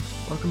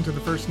Welcome to the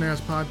First NAS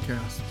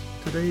podcast.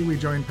 Today we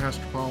join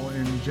Pastor Paul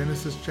in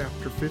Genesis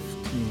chapter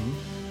 15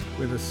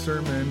 with a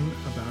sermon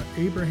about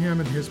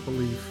Abraham and his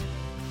belief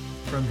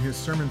from his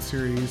sermon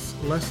series,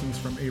 Lessons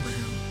from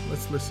Abraham.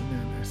 Let's listen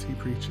in as he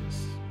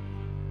preaches.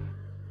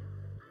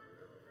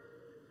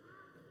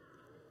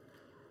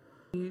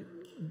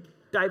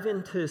 Dive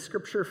into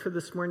scripture for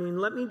this morning.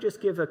 Let me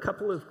just give a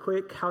couple of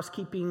quick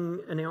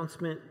housekeeping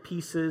announcement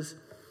pieces.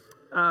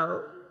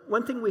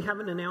 One thing we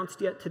haven't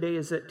announced yet today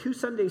is that 2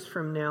 Sundays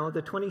from now,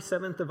 the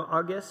 27th of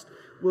August,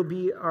 will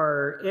be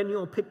our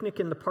annual picnic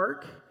in the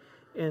park.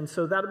 And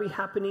so that'll be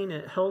happening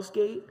at Hell's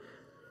Gate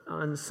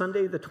on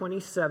Sunday the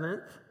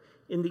 27th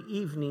in the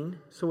evening.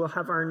 So we'll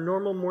have our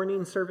normal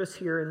morning service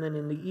here, and then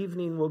in the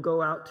evening we'll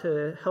go out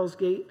to Hell's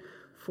Gate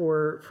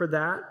for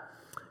that.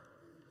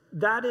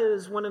 That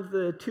is one of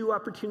the 2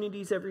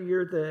 opportunities every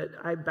year that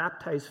I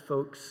baptize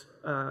folks.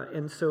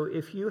 And so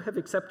if you have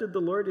accepted the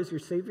Lord as your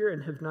Savior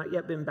and have not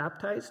yet been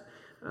baptized,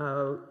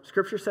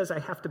 Scripture says I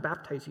have to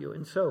baptize you.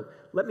 And so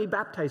let me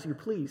baptize you,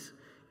 please.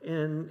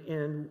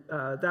 And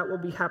that will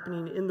be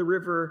happening in the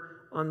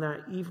river on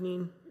that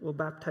evening. We'll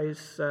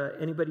baptize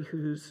anybody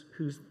who's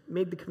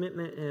made the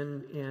commitment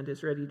and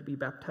is ready to be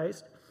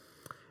baptized.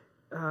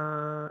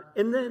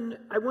 And then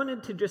I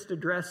wanted to just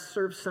address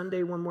Serve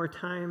Sunday one more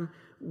time.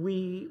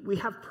 We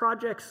have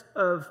projects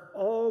of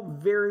all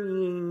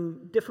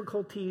varying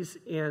difficulties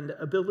and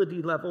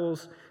ability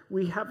levels.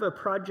 We have a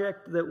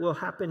project that will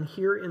happen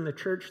here in the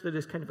church that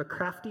is kind of a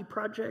crafty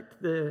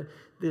project. The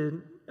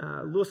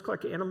Lewis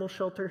Clark Animal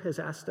Shelter has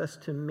asked us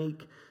to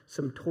make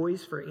some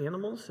toys for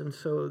animals, and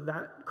so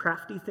that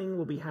crafty thing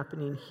will be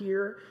happening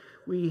here.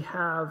 We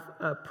have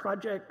a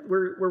project,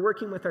 we're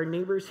working with our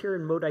neighbors here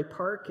in Modi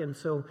Park, and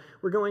so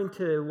we're going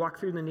to walk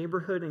through the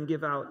neighborhood and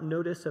give out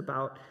notice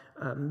about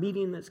a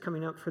meeting that's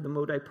coming up for the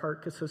Modi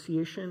Park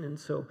Association. And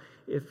so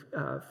if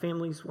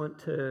families want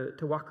to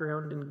walk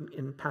around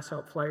and pass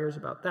out flyers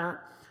about that,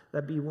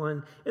 that'd be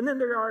one. And then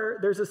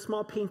there's a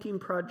small painting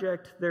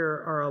project.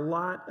 There are a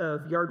lot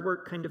of yard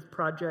work kind of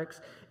projects.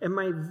 And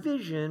my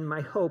vision,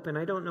 my hope, and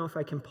I don't know if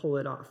I can pull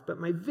it off, but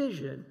my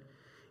vision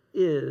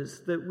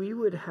is that we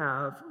would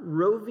have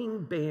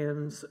roving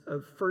bands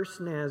of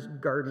First NAS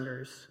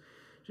gardeners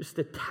just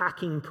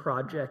attacking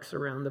projects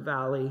around the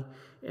valley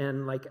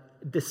and like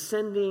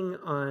descending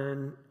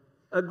on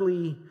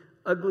ugly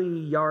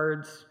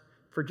yards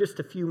for just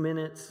a few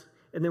minutes,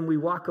 and then we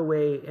walk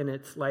away and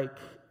it's like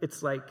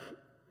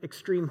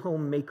extreme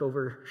home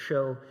makeover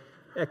show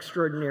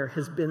extraordinaire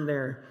has been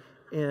there,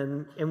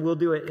 and we'll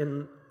do it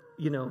in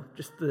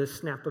just the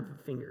snap of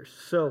the fingers.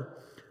 So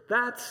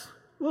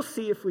we'll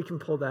see if we can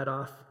pull that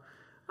off.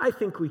 I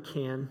think we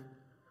can.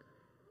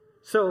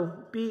 So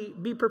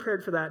be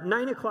prepared for that.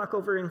 9 o'clock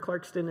over in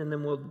Clarkston, and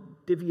then we'll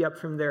divvy up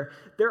from there.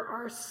 There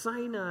are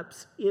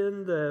sign-ups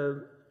in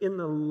the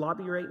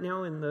lobby right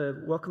now in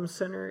the Welcome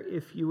Center.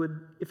 If you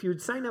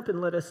would sign up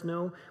and let us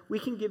know, we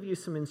can give you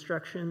some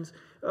instructions.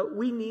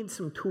 We need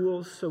some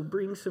tools, so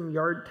bring some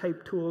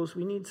yard-type tools.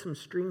 We need some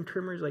string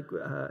trimmers, like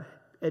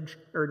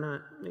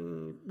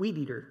weed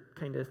eater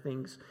kind of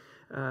things.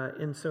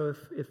 And so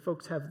if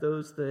folks have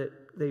those that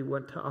they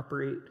want to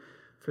operate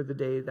for the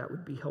day, that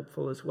would be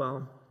helpful as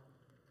well.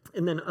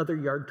 And then other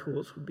yard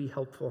tools would be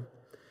helpful.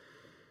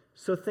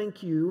 So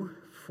thank you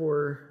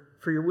for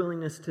your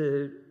willingness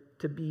to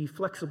be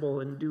flexible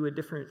and do a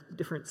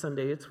different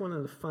Sunday. It's one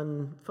of the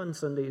fun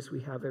Sundays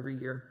we have every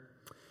year.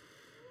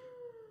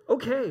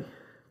 Okay,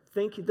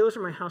 thank you. Those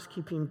are my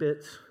housekeeping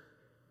bits.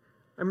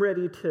 I'm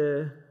ready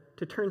to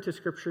turn to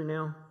Scripture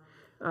now.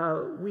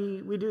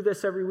 We do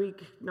this every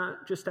week,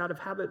 not just out of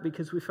habit,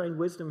 because we find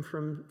wisdom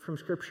from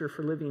Scripture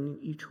for living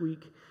each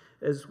week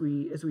as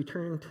we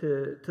turn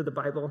to the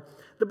Bible.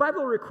 The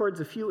Bible records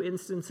a few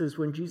instances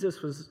when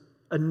Jesus was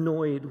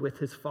annoyed with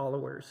his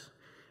followers.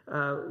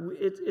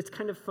 It's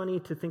kind of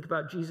funny to think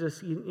about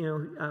Jesus.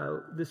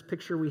 This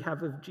picture we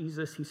have of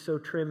Jesus, he's so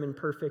trim and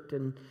perfect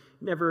and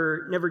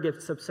never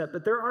gets upset.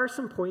 But there are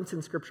some points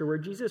in Scripture where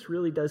Jesus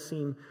really does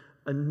seem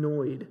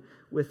annoyed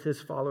with his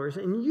followers.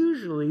 And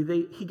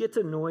usually he gets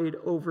annoyed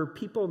over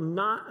people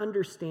not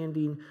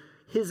understanding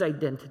his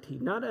identity,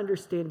 not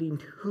understanding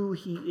who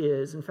he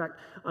is. In fact,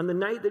 on the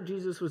night that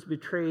Jesus was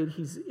betrayed,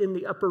 he's in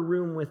the upper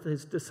room with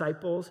his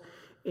disciples,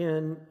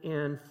 and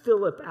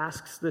Philip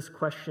asks this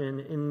question,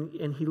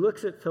 and he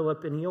looks at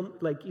Philip, and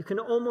you can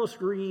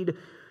almost read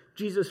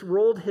Jesus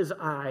rolled his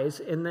eyes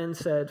and then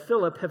said,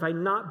 "Philip, have I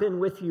not been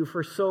with you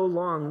for so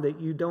long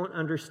that you don't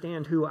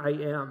understand who I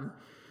am?"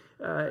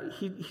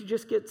 He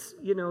just gets,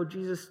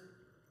 Jesus,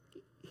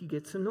 he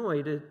gets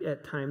annoyed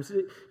at times.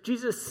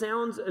 Jesus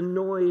sounds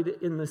annoyed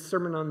in the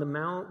Sermon on the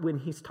Mount when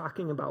he's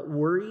talking about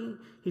worry.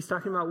 He's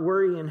talking about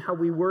worry and how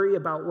we worry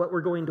about what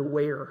we're going to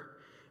wear.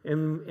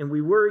 And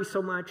we worry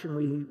so much, and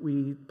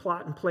we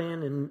plot and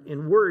plan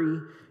and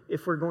worry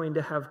if we're going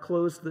to have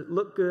clothes that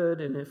look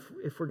good and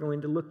if we're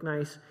going to look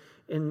nice.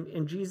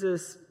 And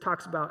Jesus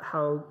talks about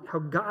how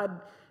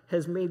God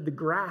has made the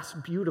grass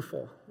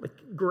beautiful.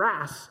 Like,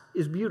 grass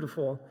is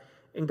beautiful,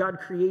 and God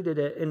created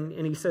it.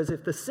 And he says,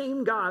 if the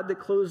same God that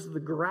clothes the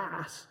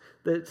grass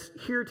that's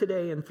here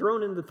today and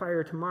thrown into the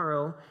fire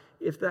tomorrow,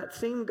 if that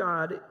same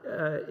God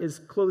is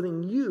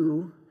clothing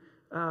you,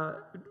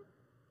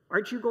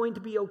 aren't you going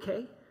to be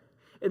okay?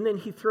 And then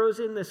he throws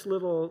in this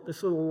little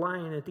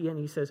line at the end.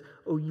 He says,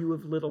 oh, you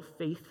of little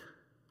faith.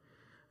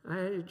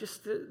 There's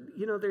just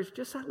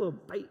that little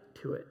bite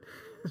to it.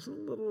 It's a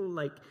little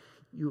like,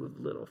 you of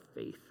little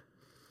faith.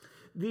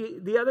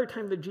 The other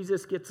time that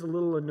Jesus gets a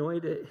little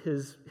annoyed at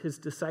his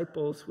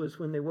disciples was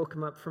when they woke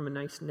him up from a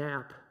nice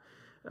nap.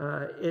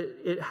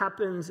 It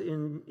happens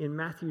in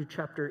Matthew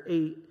chapter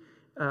 8.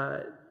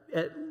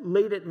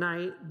 Late at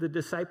night, the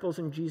disciples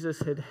and Jesus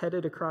had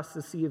headed across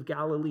the Sea of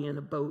Galilee in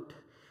a boat.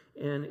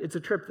 And it's a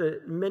trip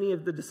that many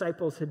of the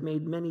disciples had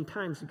made many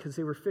times because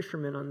they were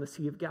fishermen on the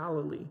Sea of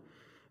Galilee.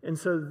 And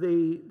so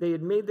they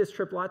had made this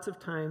trip lots of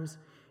times,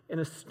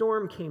 and a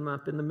storm came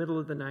up in the middle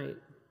of the night.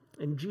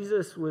 And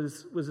Jesus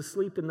was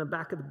asleep in the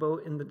back of the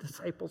boat, and the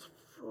disciples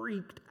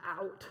freaked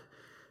out.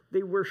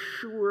 They were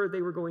sure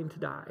they were going to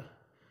die.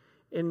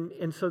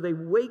 And so they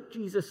wake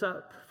Jesus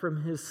up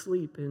from his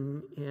sleep,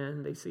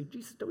 and they say,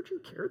 Jesus, don't you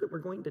care that we're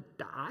going to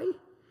die?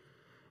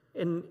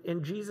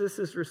 And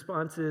Jesus'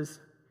 response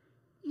is,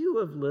 you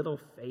have little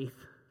faith.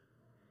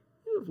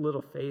 You have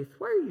little faith.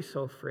 Why are you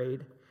so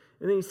afraid?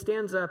 And then he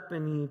stands up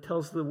and he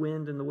tells the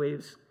wind and the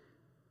waves,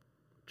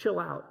 chill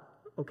out,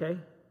 okay?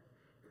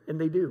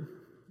 And they do.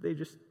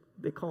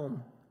 They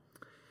calm.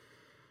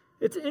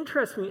 It's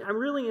interesting. I'm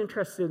really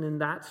interested in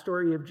that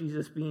story of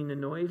Jesus being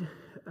annoyed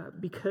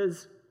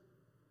because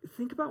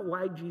think about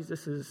why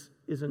Jesus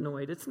is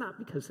annoyed. It's not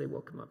because they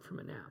woke him up from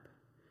a nap.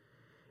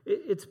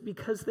 It's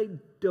because they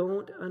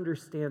don't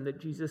understand that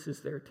Jesus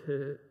is there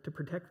to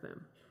protect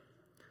them.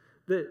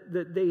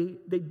 That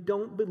they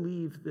don't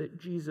believe that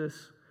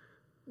Jesus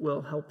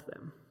will help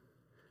them.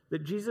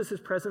 That Jesus'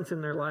 presence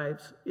in their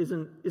lives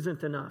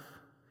isn't enough.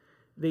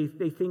 They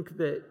think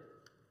that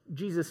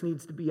Jesus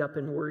needs to be up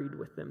and worried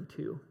with them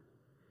too.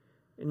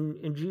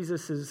 And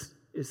Jesus is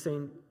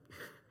saying,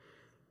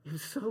 you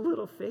have so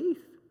little faith.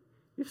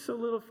 You have so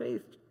little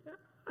faith.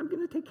 I'm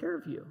going to take care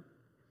of you.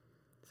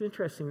 It's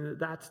interesting that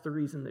that's the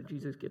reason that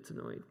Jesus gets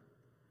annoyed.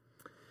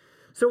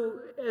 So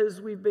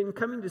as we've been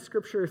coming to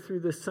Scripture through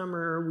this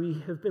summer, we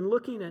have been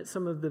looking at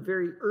some of the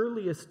very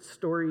earliest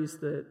stories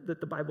that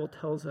the Bible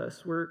tells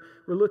us. We're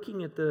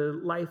looking at the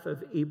life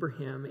of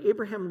Abraham.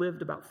 Abraham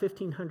lived about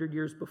 1,500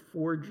 years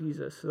before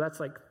Jesus, so that's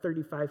like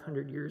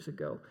 3,500 years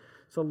ago.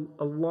 So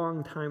a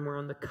long time. We're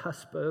on the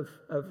cusp of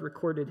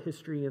recorded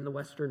history in the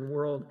Western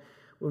world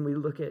when we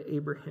look at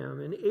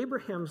Abraham. And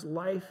Abraham's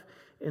life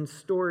and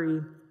story,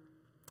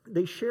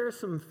 they share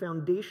some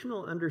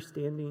foundational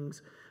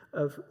understandings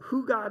of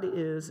who God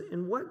is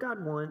and what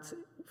God wants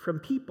from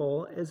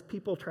people as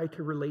people try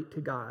to relate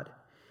to God.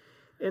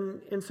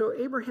 And so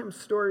Abraham's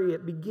story,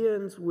 it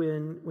begins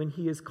when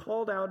he is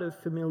called out of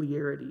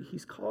familiarity.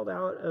 He's called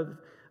out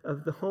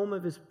of the home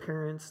of his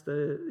parents,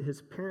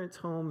 his parents'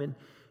 home, and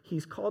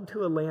he's called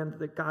to a land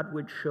that God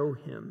would show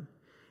him.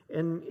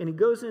 And he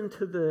goes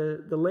into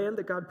the land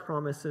that God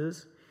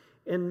promises.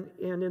 And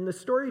in the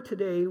story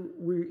today,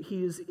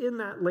 he is in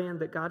that land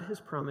that God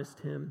has promised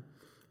him,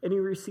 and he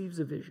receives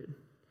a vision.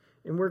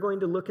 And we're going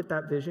to look at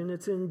that vision.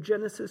 It's in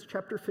Genesis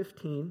chapter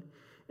 15.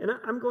 And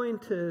I'm going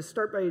to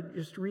start by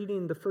just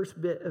reading the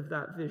first bit of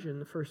that vision,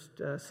 the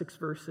first 6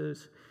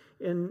 verses.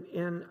 And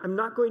I'm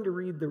not going to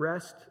read the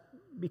rest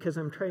because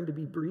I'm trying to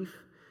be brief,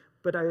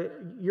 but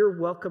you're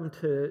welcome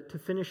to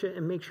finish it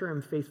and make sure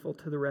I'm faithful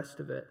to the rest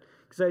of it.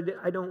 Because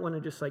I don't want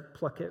to just like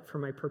pluck it for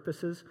my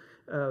purposes,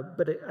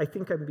 but I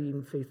think I'm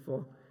being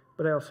faithful,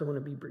 but I also want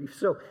to be brief.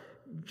 So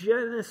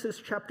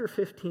Genesis chapter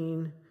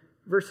 15,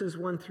 verses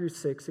 1 through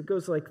 6, it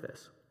goes like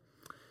this.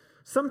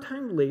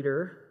 Sometime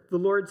later, the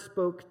Lord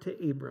spoke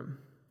to Abram.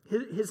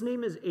 His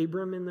name is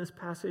Abram in this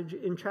passage.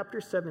 In chapter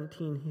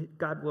 17,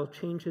 God will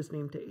change his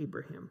name to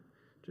Abraham,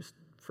 just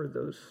for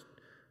those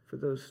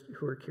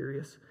who are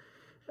curious.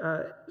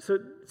 So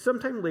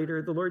sometime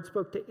later, the Lord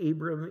spoke to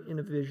Abram in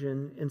a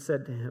vision and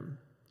said to him,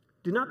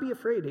 "Do not be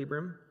afraid,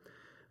 Abram,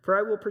 for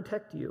I will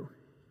protect you,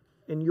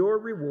 and your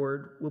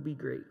reward will be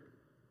great."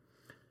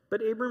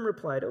 But Abram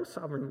replied, "O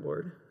sovereign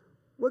Lord,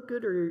 what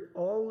good are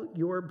all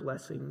your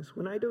blessings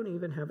when I don't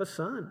even have a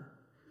son?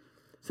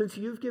 Since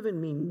you've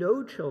given me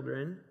no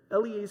children,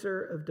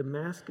 Eliezer of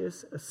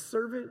Damascus, a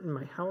servant in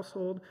my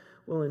household,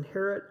 will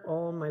inherit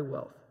all my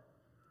wealth.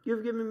 You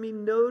have given me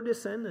no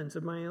descendants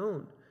of my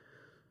own,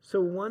 so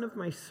one of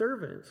my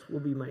servants will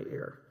be my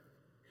heir."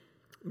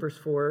 Verse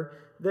 4,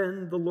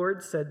 then the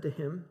Lord said to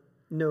him,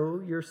 "No,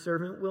 your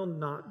servant will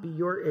not be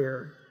your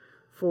heir,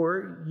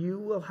 for you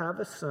will have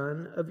a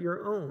son of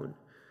your own,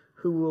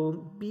 who will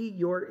be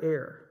your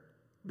heir."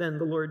 Then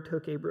the Lord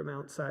took Abram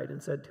outside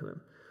and said to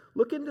him,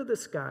 "Look into the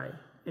sky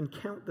and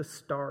count the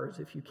stars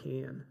if you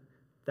can.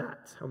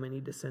 That's how many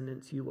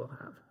descendants you will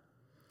have."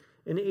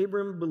 And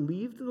Abram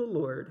believed the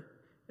Lord,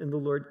 and the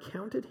Lord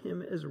counted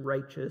him as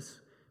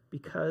righteous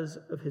because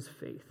of his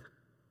faith.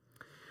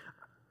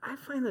 I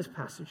find this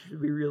passage to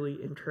be really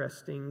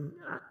interesting.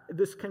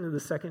 This is kind of the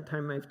second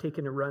time I've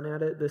taken a run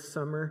at it this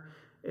summer,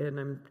 and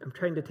I'm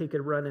trying to take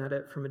a run at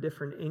it from a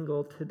different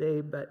angle today,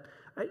 but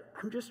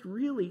I'm just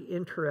really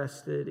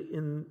interested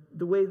in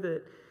the way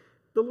that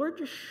the Lord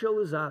just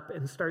shows up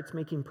and starts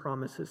making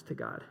promises to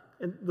God.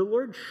 And the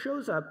Lord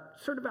shows up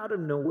sort of out of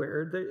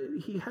nowhere.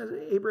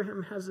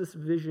 Abraham has this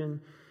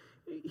vision.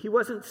 He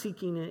wasn't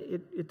seeking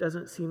it. It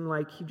doesn't seem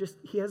like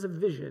he has a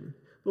vision.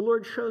 The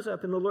Lord shows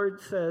up and the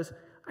Lord says,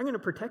 I'm going to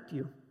protect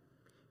you.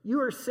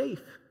 You are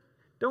safe.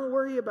 Don't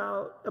worry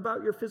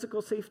about your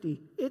physical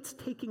safety. It's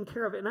taken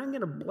care of, and I'm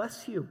going to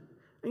bless you.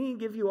 I'm going to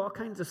give you all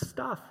kinds of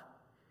stuff.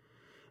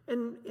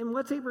 And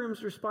what's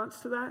Abraham's response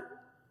to that?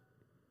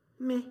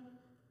 Meh.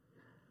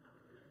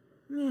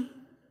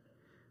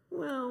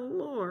 Well,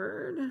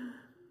 Lord,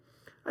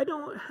 I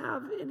don't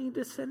have any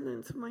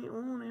descendants of my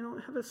own. I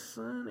don't have a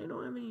son. I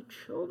don't have any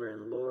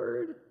children.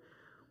 Lord,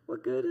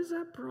 what good is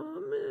that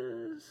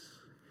promise?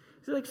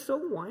 He's like so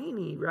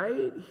whiny,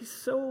 right?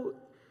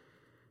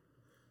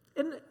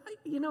 And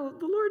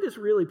the Lord is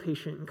really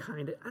patient and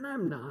kind, and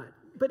I'm not.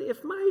 But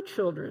if my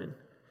children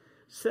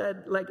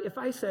said, if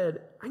I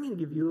said, I'm going to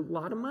give you a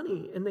lot of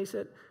money, and they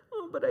said,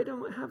 oh, but I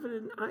don't have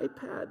an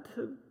iPad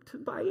to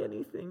buy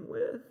anything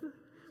with,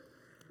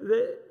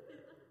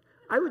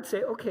 I would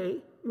say, okay,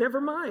 never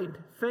mind,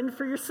 fend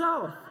for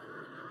yourself.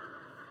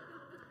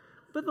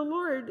 But the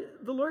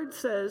Lord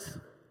says,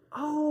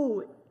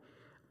 oh,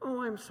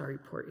 I'm sorry,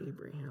 poor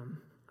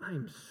Abraham.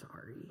 I'm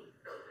sorry.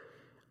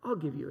 I'll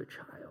give you a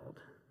child.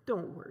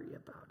 Don't worry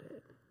about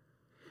it.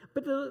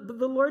 But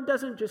the Lord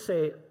doesn't just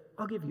say,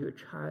 I'll give you a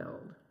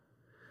child.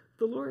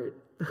 The words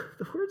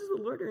of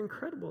the Lord are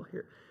incredible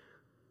here.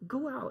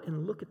 Go out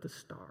and look at the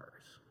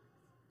stars.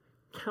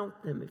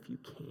 Count them if you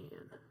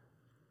can.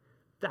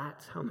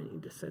 That's how many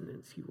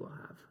descendants you will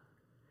have.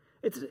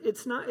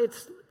 It's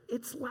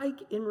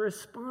like in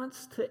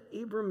response to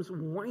Abram's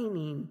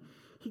whining,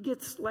 he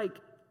gets like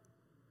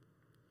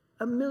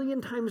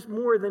 1,000,000 times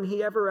more than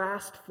he ever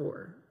asked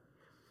for.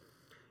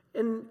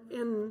 And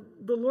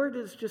the Lord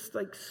is just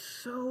like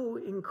so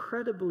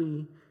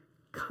incredibly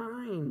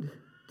kind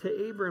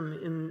to Abram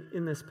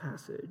in this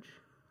passage.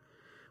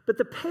 But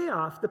the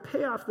payoff,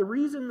 the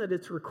reason that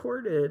it's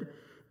recorded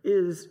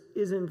is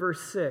in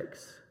verse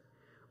 6,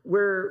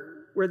 where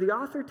the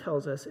author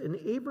tells us, and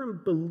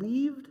Abram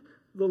believed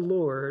the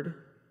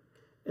Lord,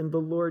 and the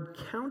Lord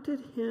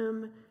counted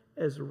him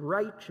as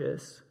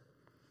righteous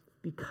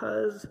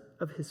because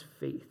of his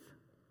faith.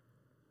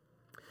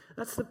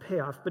 That's the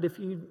payoff. But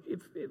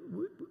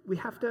we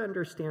have to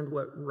understand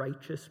what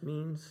righteous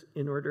means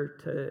in order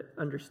to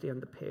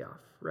understand the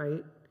payoff,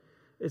 right?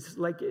 It's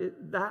like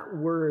that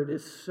word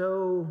is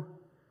so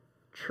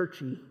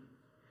churchy.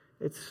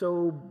 It's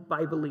so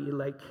Bible-y.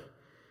 Like,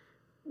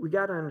 we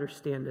got to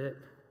understand it.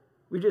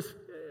 We just,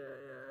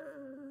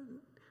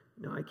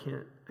 no, I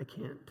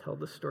can't tell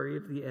the story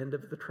of the end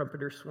of the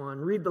trumpeter swan.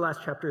 Read the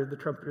last chapter of the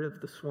Trumpeter of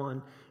the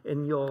Swan,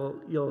 and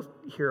you'll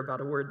hear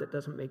about a word that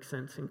doesn't make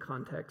sense in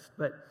context.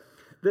 But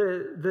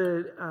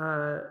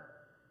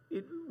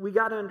we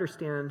got to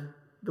understand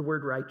the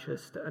word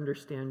righteous to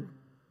understand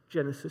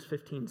Genesis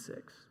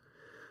 15:6.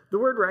 The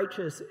word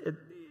righteous,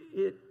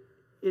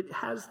 it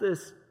has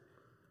this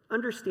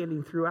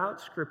understanding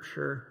throughout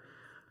Scripture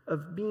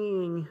of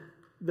being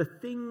the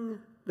thing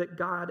that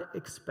God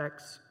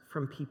expects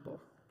from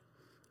people.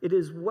 It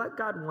is what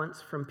God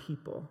wants from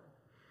people.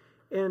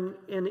 And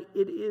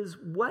it is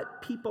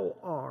what people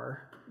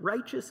are.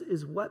 Righteous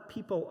is what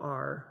people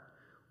are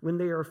when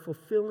they are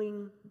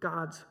fulfilling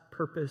God's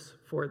purpose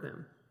for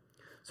them.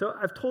 So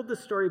I've told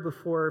this story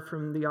before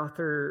from the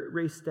author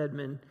Ray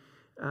Stedman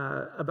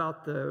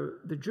about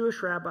the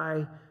Jewish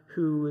rabbi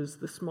who was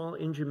the small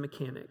engine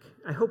mechanic.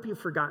 I hope you've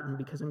forgotten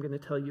because I'm going to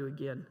tell you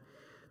again.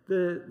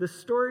 The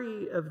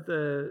story of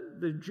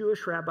the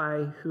Jewish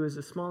rabbi who is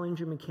a small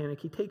engine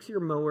mechanic, he takes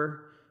your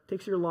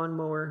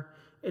lawnmower,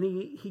 and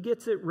he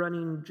gets it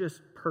running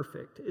just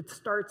perfect. It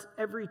starts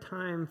every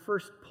time,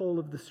 first pull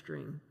of the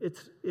string.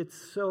 It's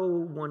so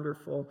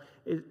wonderful.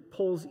 It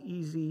pulls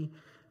easy,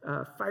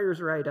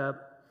 fires right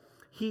up.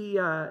 He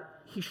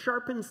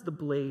sharpens the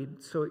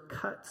blade so it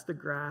cuts the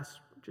grass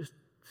just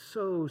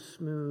so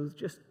smooth,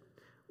 just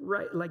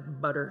right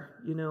like butter,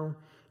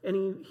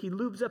 And he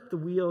lubes up the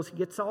wheels. He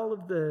gets all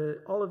of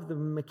the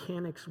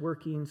mechanics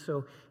working,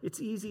 so it's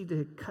easy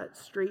to cut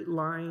straight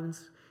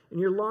lines. And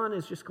your lawn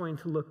is just going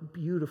to look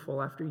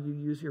beautiful after you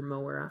use your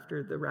mower,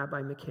 after the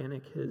rabbi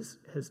mechanic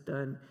has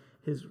done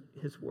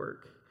his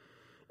work.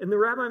 And the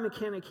rabbi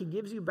mechanic, he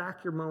gives you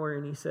back your mower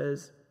and he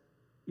says,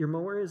 your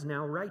mower is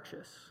now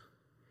righteous.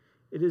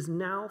 It is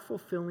now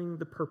fulfilling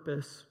the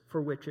purpose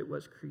for which it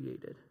was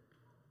created.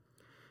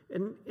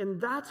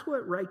 And that's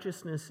what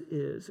righteousness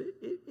is.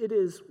 It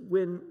is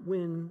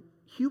when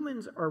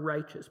humans are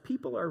righteous,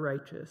 people are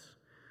righteous,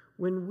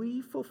 when we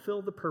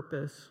fulfill the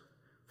purpose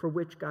for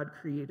which God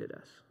created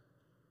us.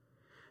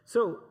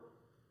 So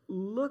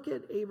look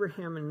at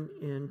Abraham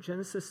in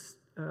Genesis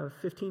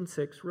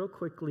 15:6 real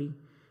quickly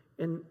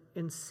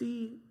and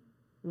see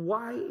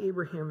why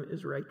Abraham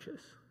is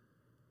righteous.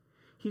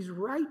 He's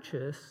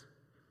righteous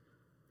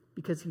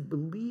because he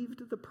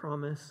believed the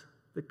promise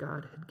that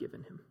God had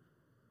given him.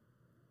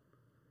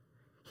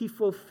 He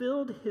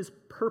fulfilled his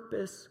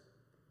purpose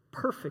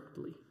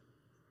perfectly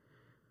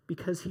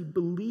because he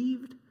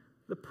believed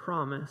the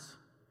promise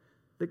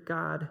that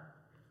God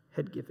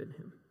had given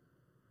him.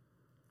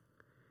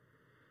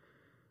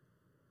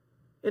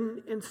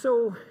 And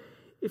so,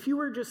 if you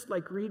were just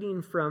like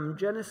reading from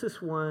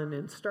Genesis 1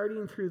 and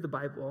starting through the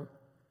Bible,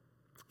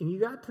 and you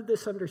got to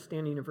this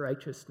understanding of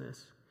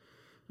righteousness,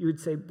 you would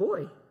say,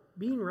 boy,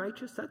 being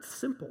righteous, that's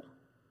simple.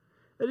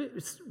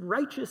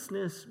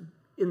 Righteousness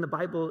in the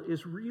Bible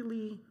is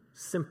really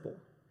simple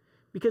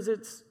because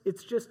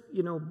it's just,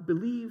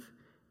 believe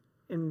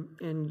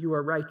and you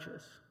are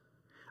righteous.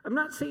 I'm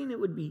not saying it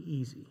would be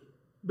easy.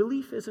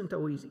 Belief isn't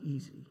always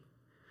easy,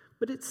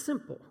 but it's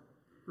simple,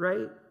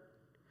 right?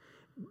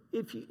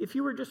 If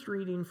you were just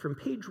reading from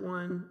page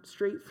 1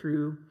 straight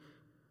through,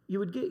 you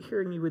would get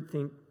here and you would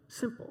think,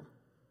 simple.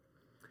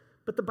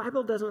 But the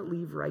Bible doesn't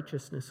leave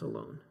righteousness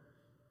alone.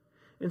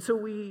 And so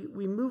we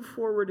move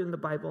forward in the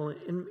Bible,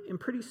 and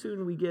pretty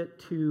soon we get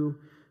to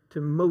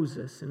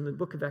Moses in the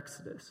book of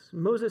Exodus.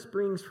 Moses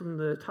brings from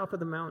the top of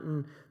the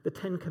mountain the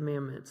 10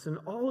 Commandments and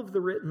all of the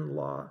written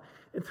law.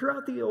 And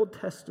throughout the Old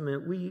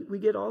Testament, we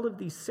get all of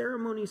these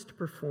ceremonies to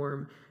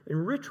perform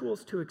and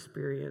rituals to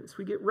experience.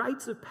 We get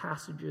rites of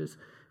passage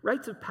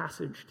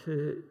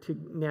to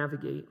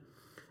navigate.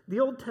 The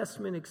Old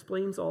Testament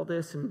explains all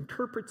this and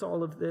interprets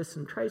all of this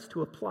and tries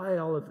to apply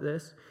all of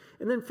this.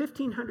 And then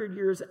 1,500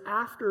 years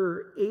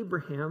after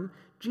Abraham,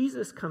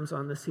 Jesus comes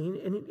on the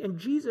scene, and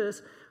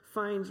Jesus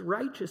finds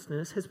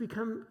righteousness has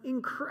become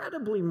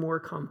incredibly more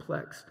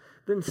complex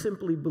than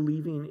simply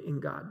believing in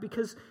God.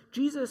 Because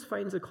Jesus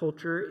finds a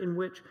culture in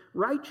which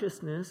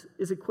righteousness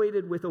is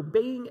equated with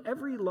obeying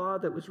every law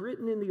that was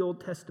written in the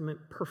Old Testament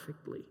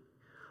perfectly.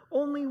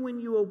 Only when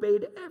you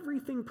obeyed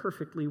everything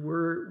perfectly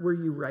were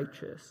you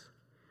righteous.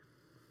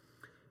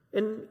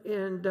 And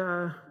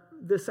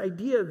this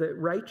idea that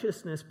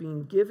righteousness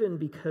being given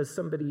because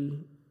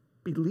somebody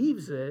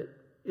believes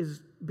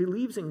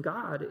in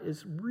God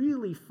is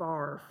really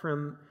far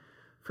from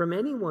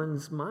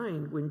anyone's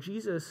mind when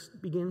Jesus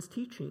begins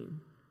teaching.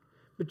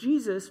 But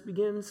Jesus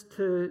begins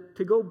to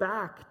go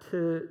back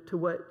to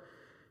what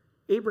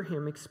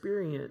Abraham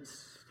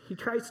experienced. He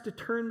tries to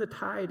turn the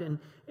tide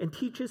and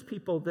teaches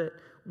people that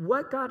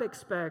what God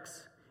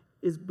expects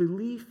is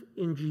belief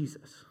in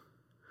Jesus.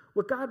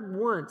 What God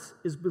wants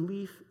is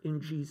belief in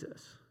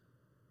Jesus.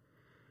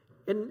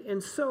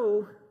 And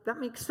so that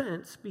makes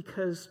sense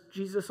because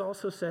Jesus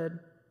also said,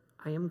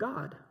 I am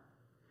God.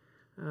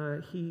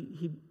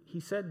 He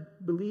said,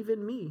 believe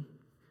in me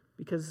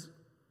because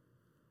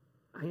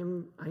I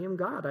am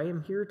God. I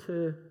am here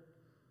to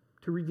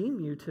redeem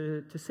you,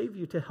 to save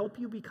you, to help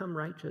you become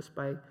righteous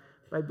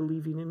by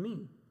believing in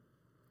me.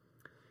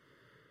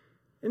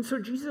 And so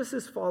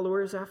Jesus'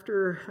 followers,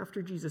 after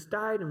Jesus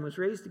died and was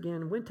raised again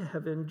and went to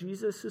heaven,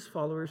 Jesus'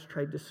 followers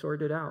tried to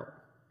sort it out.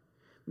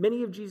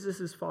 Many of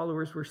Jesus'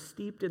 followers were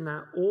steeped in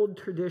that old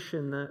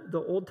tradition,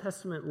 the Old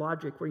Testament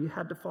logic, where you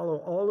had to follow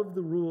all of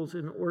the rules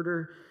in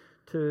order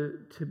to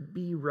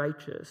be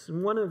righteous.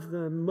 And one of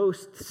the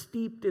most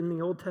steeped in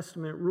the Old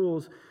Testament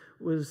rules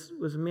was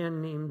a man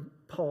named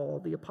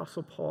Paul, the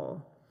Apostle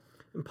Paul.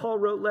 And Paul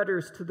wrote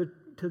letters to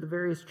the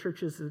various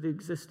churches that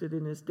existed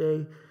in his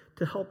day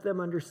to help them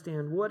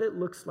understand what it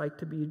looks like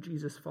to be a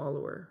Jesus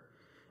follower.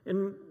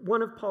 And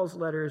one of Paul's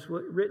letters,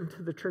 written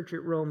to the church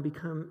at Rome,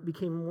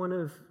 became one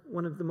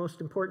of the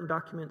most important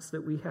documents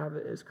that we have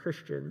as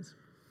Christians.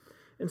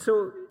 And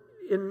so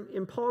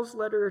in Paul's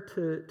letter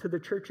to the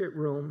church at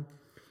Rome,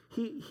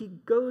 he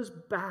goes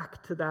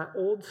back to that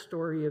old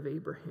story of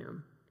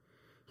Abraham.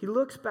 He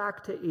looks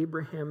back to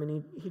Abraham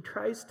and he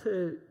tries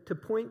to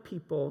point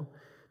people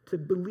to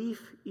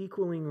belief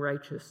equaling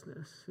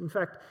righteousness. In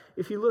fact,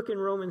 if you look in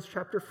Romans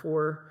chapter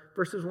 4,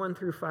 verses 1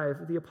 through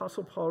 5, the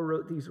Apostle Paul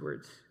wrote these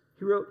words.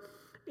 He wrote,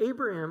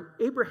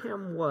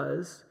 Abraham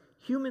was,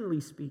 humanly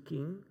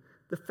speaking,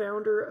 the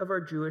founder of our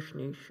Jewish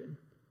nation.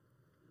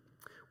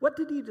 What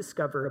did he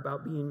discover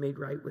about being made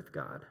right with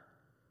God?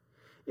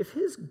 If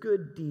his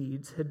good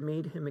deeds had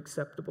made him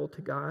acceptable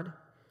to God,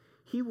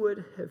 he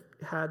would have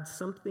had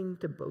something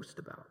to boast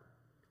about.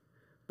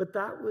 But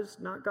that was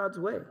not God's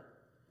way.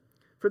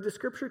 For the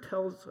scripture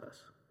tells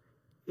us,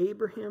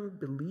 Abraham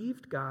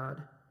believed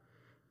God,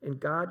 and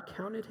God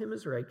counted him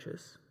as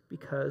righteous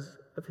because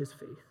of his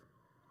faith.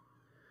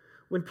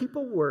 When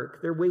people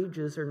work, their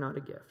wages are not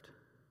a gift,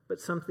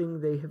 but something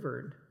they have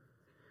earned.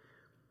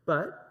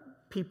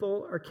 But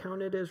people are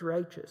counted as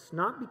righteous,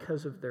 not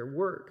because of their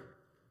work,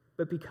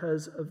 but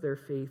because of their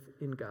faith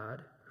in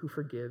God, who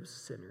forgives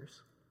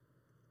sinners.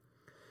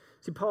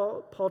 See,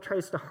 Paul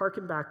tries to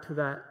hearken back to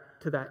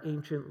that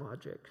ancient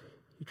logic.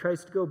 He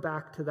tries to go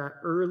back to that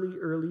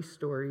early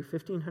story,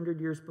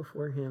 1,500 years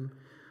before him,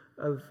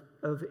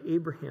 of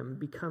Abraham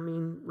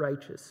becoming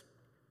righteous,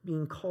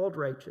 being called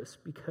righteous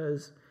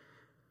because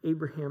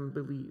Abraham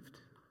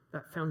believed.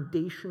 That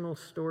foundational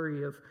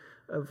story of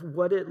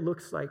what it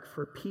looks like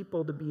for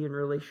people to be in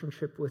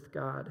relationship with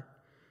God.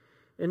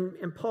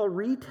 And Paul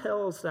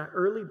retells that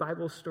early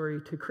Bible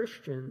story to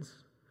Christians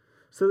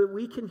so that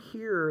we can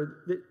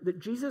hear that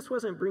Jesus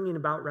wasn't bringing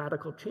about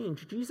radical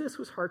change. Jesus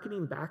was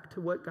hearkening back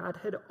to what God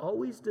had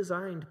always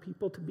designed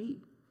people to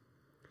be.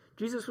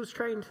 Jesus was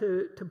trying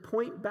to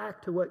point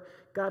back to what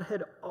God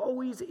had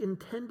always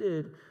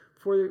intended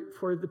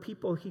for the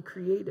people he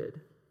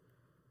created.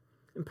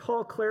 And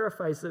Paul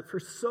clarifies that for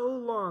so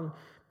long,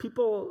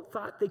 people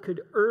thought they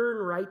could earn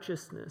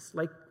righteousness,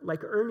 like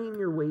earning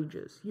your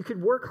wages. You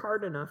could work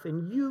hard enough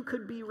and you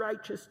could be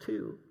righteous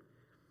too.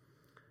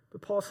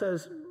 But Paul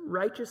says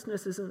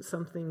righteousness isn't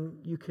something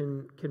you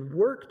can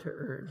work to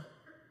earn.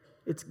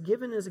 It's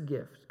given as a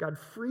gift. God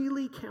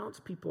freely counts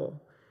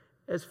people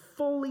as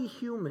fully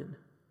human,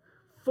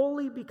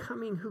 fully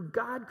becoming who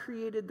God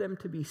created them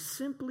to be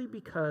simply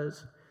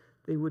because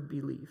they would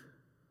believe.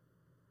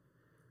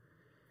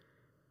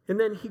 And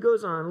then he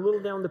goes on, a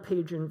little down the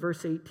page in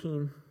verse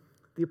 18,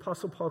 the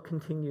Apostle Paul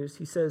continues.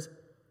 He says,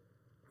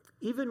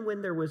 even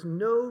when there was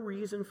no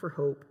reason for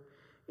hope,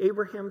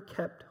 Abraham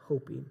kept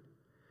hoping,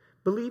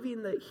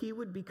 believing that he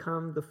would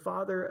become the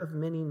father of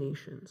many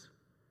nations.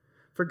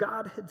 For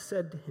God had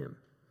said to him,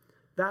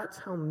 that's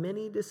how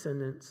many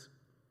descendants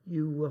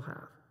you will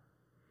have.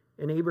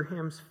 And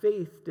Abraham's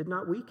faith did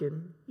not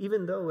weaken,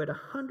 even though at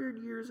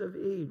 100 years of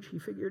age he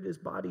figured his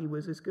body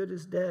was as good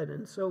as dead,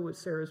 and so was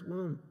Sarah's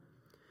womb.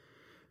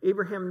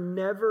 Abraham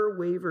never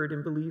wavered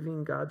in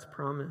believing God's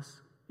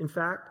promise. In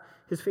fact,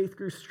 his faith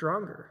grew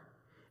stronger.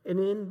 And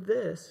in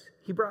this,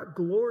 he brought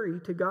glory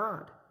to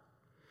God.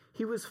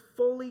 He was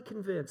fully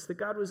convinced that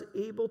God was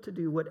able to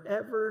do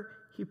whatever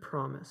he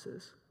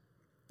promises.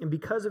 And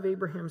because of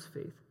Abraham's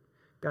faith,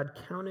 God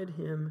counted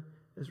him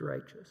as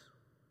righteous.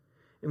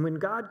 And when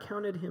God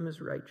counted him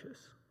as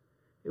righteous,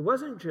 it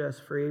wasn't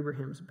just for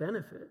Abraham's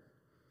benefit.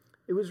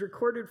 It was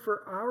recorded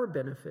for our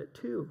benefit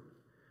too,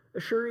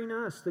 assuring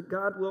us that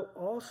God will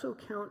also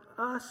count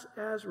us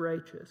as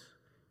righteous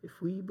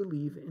if we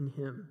believe in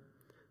him,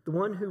 the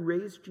one who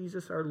raised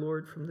Jesus our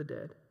Lord from the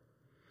dead.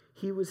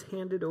 He was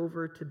handed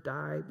over to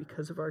die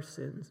because of our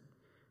sins,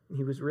 and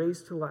he was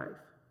raised to life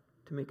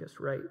to make us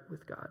right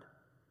with God.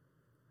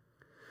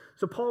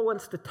 So Paul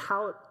wants to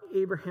tout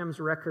Abraham's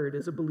record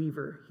as a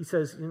believer. He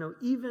says,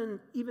 even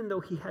though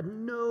he had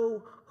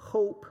no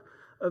hope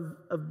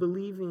of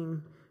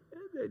believing,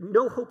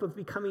 no hope of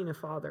becoming a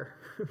father,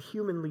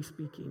 humanly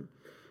speaking.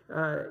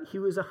 He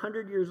was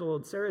 100 years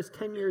old. Sarah's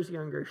 10 years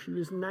younger. She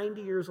was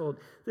 90 years old.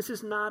 This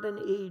is not an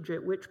age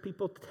at which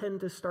people tend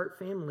to start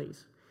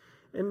families.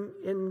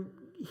 And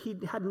he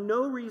had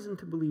no reason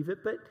to believe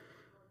it, but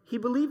he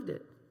believed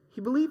it.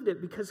 He believed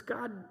it because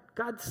God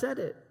said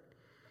it.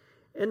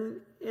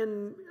 And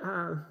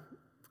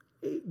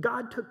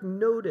God took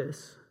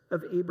notice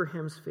of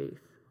Abraham's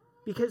faith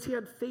because he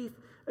had faith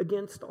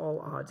against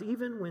all odds.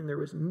 Even when there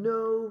was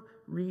no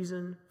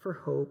reason for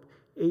hope,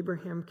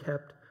 Abraham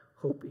kept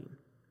hoping.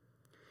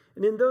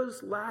 And in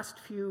those last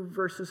few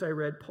verses I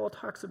read, Paul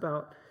talks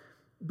about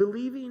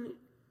believing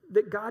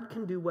that God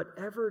can do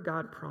whatever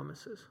God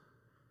promises.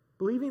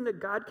 Believing that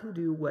God can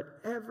do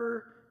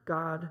whatever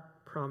God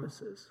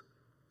promises.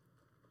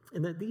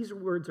 And that these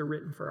words are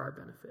written for our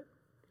benefit.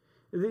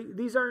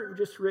 These aren't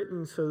just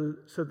written so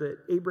that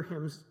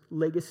Abraham's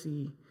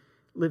legacy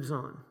lives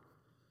on,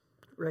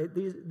 right?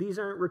 These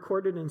aren't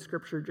recorded in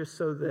Scripture just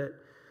so that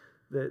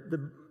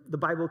the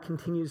Bible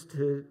continues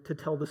to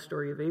tell the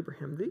story of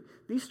Abraham.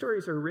 These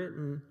stories are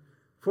written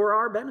for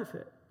our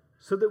benefit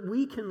so that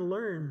we can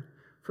learn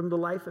from the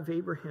life of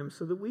Abraham,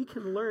 so that we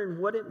can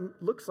learn what it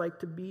looks like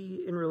to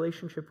be in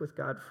relationship with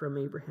God from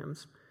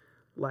Abraham's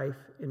life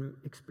and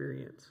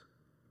experience.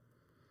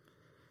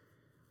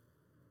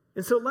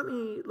 And so let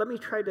me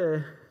try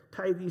to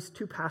tie these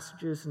two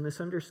passages and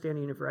this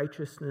understanding of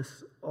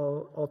righteousness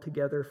all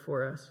together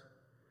for us.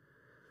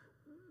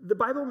 The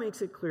Bible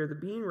makes it clear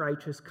that being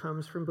righteous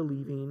comes from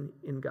believing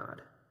in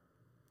God.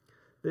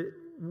 That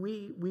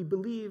we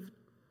believe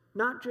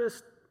not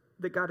just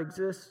that God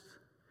exists,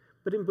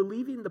 but in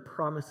believing the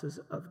promises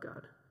of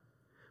God.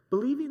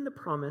 Believing the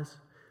promise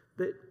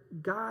that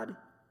God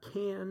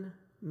can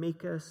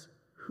make us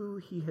who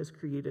he has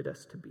created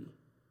us to be.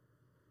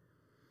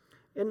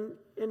 And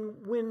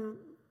when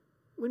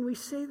we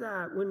say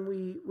that,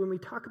 when we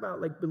talk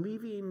about like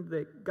believing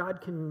that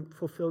God can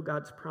fulfill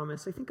God's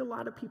promise, I think a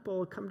lot of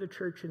people come to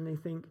church and they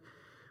think,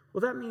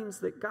 well, that means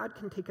that God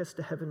can take us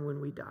to heaven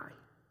when we die.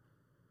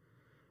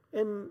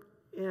 And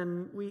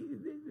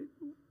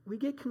we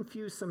get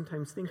confused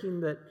sometimes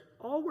thinking that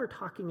all we're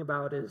talking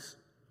about is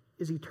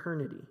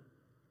eternity.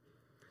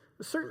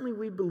 Certainly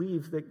we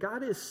believe that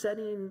God is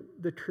setting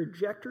the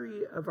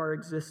trajectory of our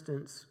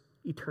existence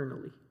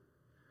eternally.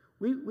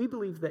 We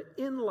believe that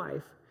in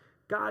life,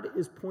 God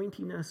is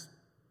pointing us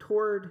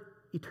toward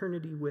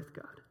eternity with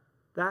God.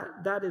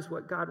 That is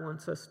what God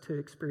wants us to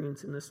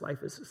experience in this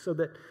life, is so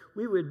that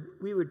we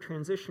would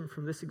transition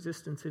from this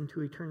existence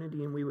into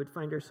eternity, and we would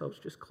find ourselves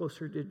just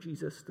closer to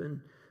Jesus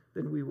than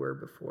we were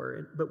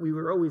before. But we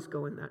were always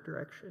going that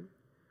direction.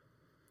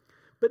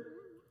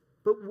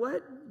 But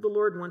what the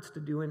Lord wants to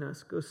do in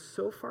us goes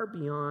so far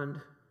beyond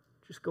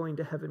just going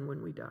to heaven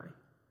when we die.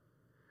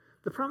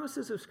 The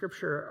promises of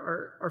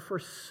Scripture are for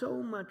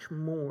so much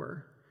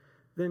more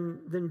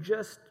than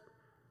just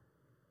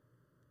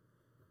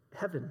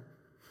heaven.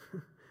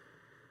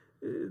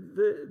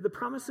 The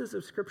promises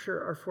of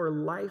Scripture are for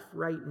life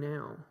right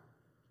now.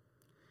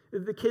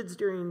 The kids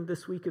during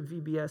this week of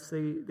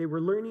VBS, they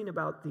were learning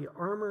about the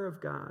armor of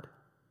God.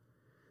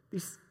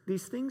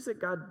 These things that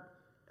God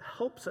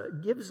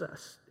gives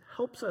us,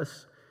 helps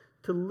us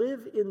to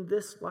live in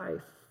this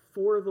life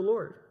for the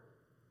Lord.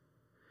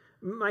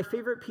 My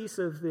favorite piece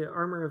of the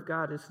armor of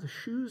God is the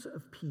shoes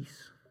of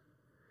peace.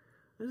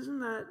 Isn't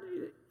that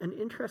an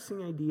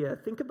interesting idea?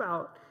 Think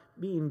about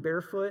being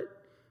barefoot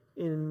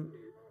in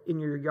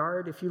your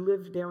yard. If you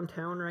live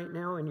downtown right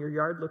now and your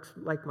yard looks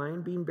like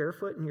mine, being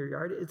barefoot in your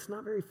yard, it's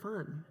not very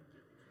fun.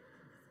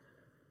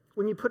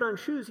 When you put on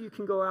shoes, you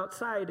can go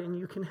outside and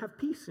you can have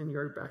peace in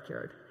your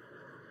backyard.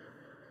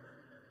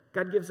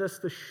 God gives us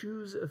the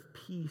shoes of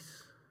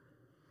peace.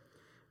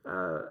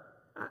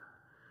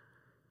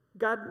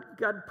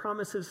 God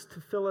promises to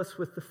fill us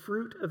with the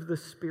fruit of the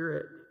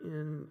Spirit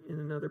in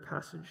another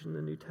passage in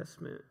the New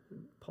Testament.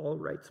 Paul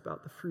writes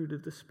about the fruit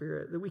of the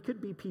Spirit, that we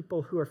could be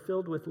people who are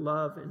filled with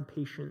love and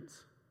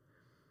patience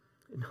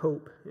and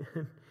hope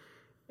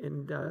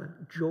and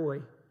joy.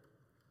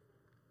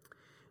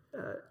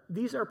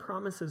 These are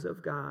promises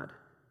of God.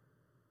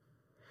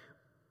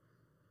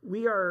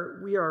 We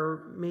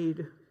are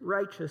made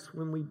righteous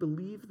when we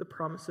believe the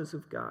promises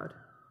of God.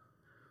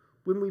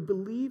 When we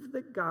believe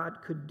that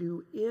God could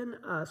do in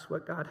us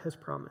what God has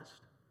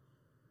promised.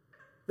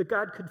 That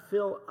God could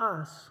fill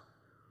us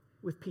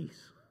with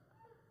peace.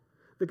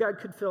 That God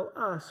could fill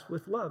us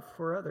with love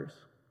for others.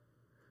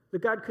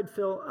 That God could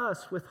fill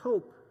us with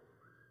hope.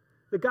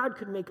 That God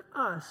could make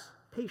us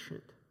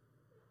patient.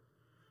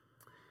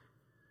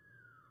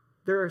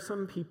 There are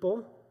some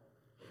people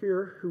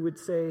here who would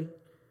say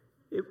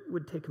it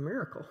would take a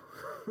miracle.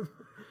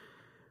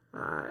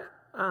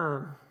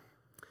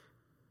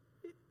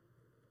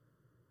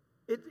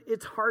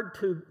 It's hard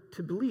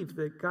to believe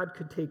that God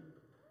could take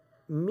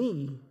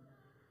me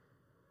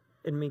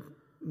and make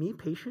me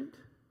patient.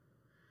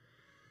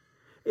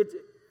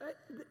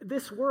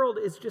 This world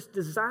is just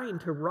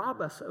designed to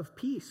rob us of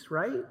peace,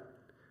 right?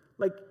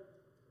 Like,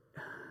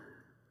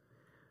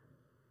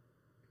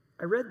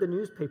 I read the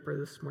newspaper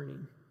this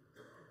morning.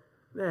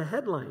 The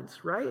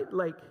headlines, right?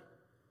 Like,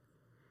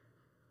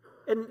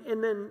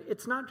 and then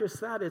it's not just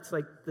that, it's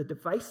like the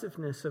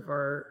divisiveness of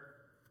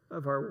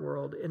our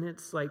world, and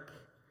it's like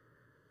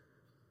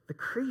the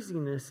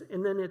craziness,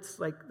 and then it's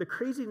like the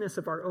craziness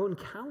of our own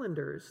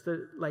calendars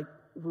that like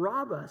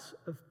rob us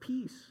of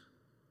peace.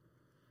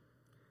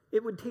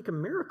 It would take a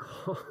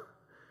miracle.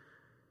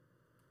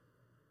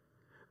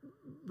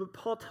 But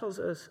Paul tells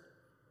us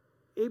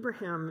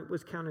Abraham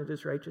was counted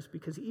as righteous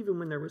because even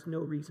when there was no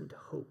reason to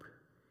hope,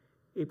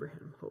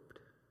 Abraham hoped.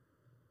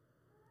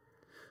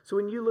 So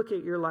when you look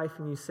at your life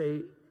and you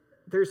say,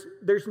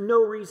 there's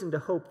no reason to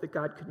hope that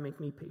God could make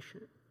me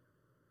patient.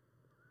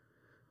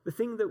 The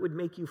thing that would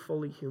make you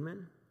fully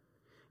human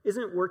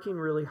isn't working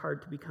really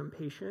hard to become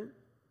patient.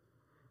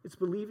 It's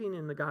believing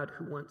in the God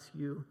who wants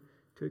you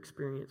to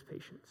experience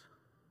patience.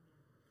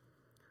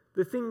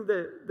 The thing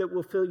that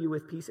will fill you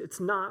with peace,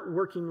 it's not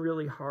working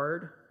really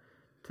hard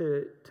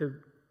to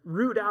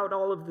root out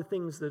all of the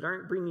things that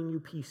aren't bringing you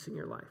peace in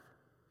your life.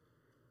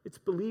 It's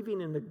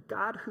believing in the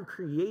God who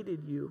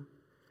created you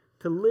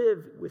to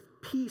live with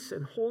peace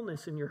and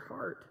wholeness in your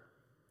heart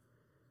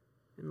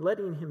and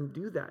letting him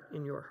do that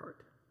in your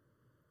heart.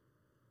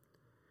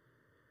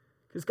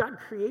 Because God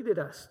created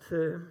us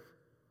to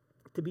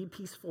be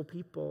peaceful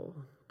people,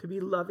 to be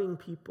loving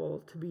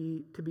people, to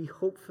be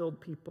hope-filled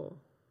people,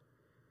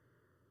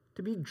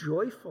 to be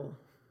joyful.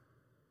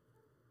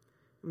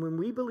 And when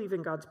we believe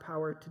in God's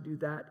power to do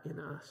that in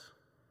us,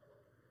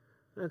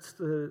 that's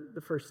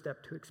the first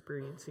step to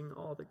experiencing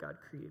all that God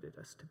created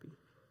us to be.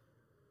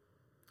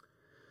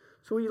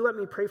 So will you let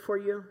me pray for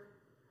you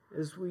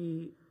as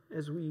we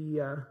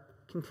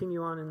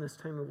continue on in this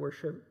time of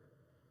worship?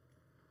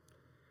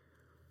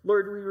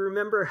 Lord, we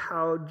remember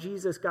how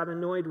Jesus got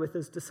annoyed with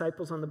his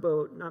disciples on the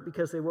boat, not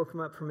because they woke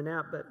him up from a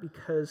nap, but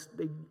because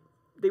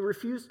they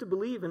refused to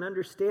believe and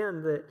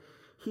understand that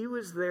he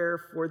was there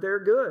for their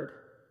good.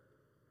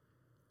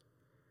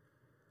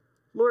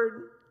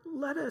 Lord,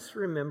 let us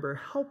remember,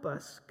 help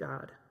us,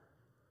 God.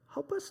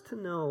 Help us to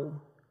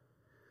know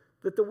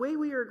that the way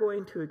we are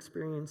going to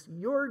experience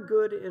your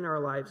good in our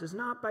lives is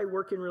not by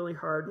working really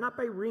hard, not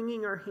by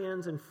wringing our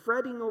hands and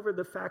fretting over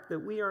the fact that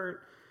we aren't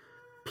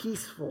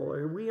peaceful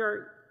or we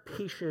aren't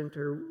patient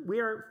or we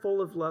aren't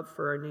full of love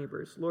for our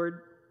neighbors.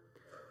 Lord,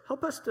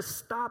 help us to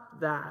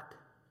stop that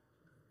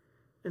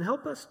and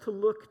help us to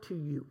look to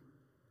you.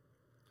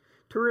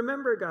 To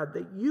remember, God,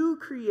 that you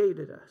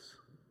created us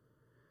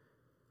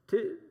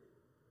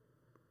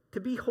to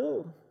be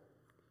whole.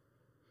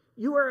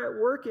 You are at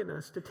work in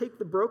us to take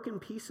the broken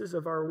pieces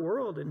of our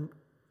world and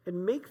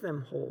make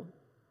them whole.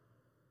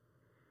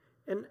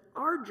 And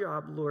our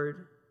job,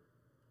 Lord,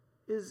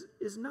 is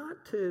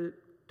not to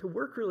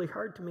work really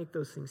hard to make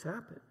those things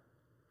happen.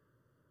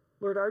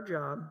 Lord, our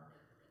job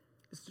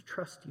is to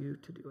trust you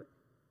to do it.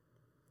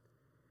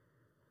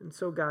 And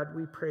so, God,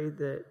 we pray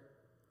that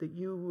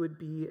you would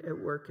be at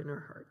work in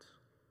our hearts.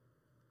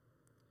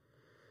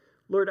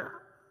 Lord,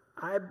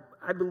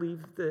 I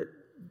believe that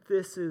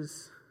this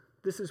is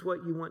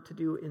what you want to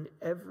do in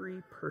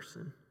every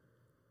person.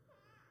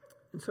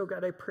 And so,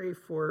 God, I pray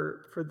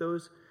for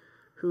those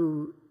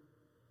who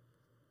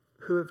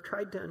have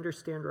tried to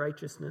understand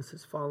righteousness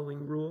as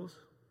following rules.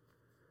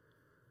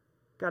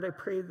 God, I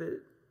pray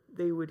that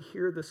they would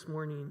hear this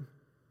morning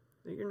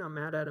that you're not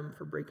mad at them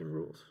for breaking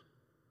rules.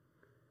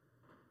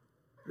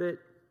 That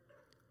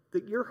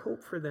your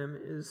hope for them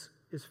is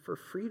for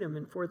freedom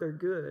and for their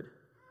good.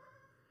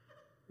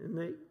 And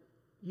that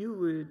you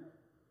would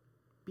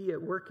be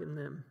at work in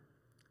them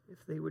if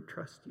they would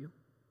trust you.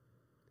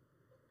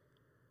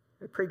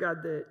 I pray, God,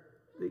 that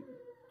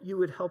you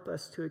would help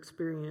us to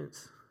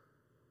experience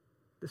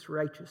this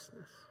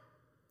righteousness,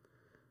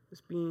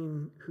 this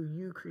being who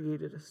you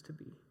created us to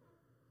be,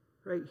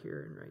 right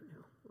here and right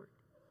now, Lord.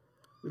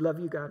 We love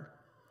you, God.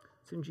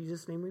 It's in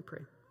Jesus' name we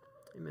pray.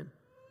 Amen.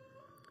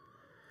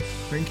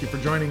 Thank you for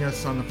joining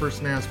us on the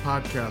First NAS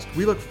podcast.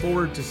 We look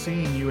forward to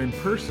seeing you in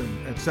person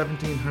at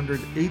 1700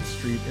 8th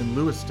Street in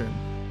Lewiston.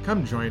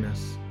 Come join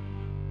us.